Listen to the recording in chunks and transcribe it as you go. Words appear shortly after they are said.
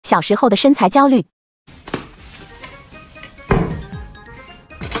小时候的身材焦虑。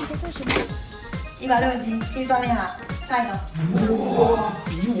你在做什么？160斤，可以锻炼了。下一个。哇，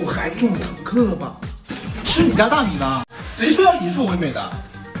比我还重2克吧？吃你家大米呢？谁说要以瘦为美的？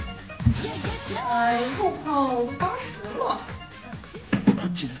哎，又胖了，我都80了。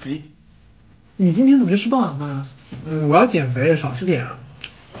减肥？你今天怎么就吃半碗饭啊？我要减肥，少吃点啊。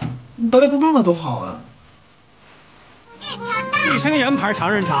白白胖胖的多好啊！一升原牌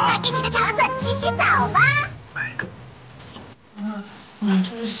常润茶，给你个肠子，去洗澡吧。买一个。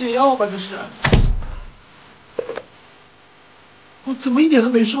这是泻药吧？这是。我怎么一点都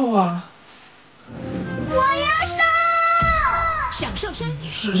没瘦啊？我要瘦，想瘦身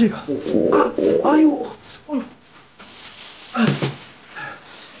是这个。哎呦，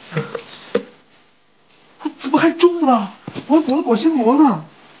怎么还重了？我还裹了保鲜膜呢。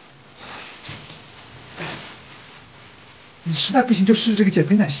你实在不行就试试这个减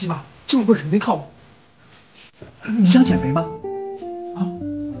肥奶昔吧，这么贵肯定靠谱。你想减肥吗？啊，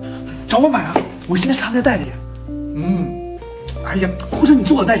找我买啊！我现在是他们的代理。哎呀，或者你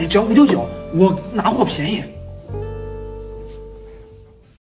做我代理，只要599，我拿货便宜。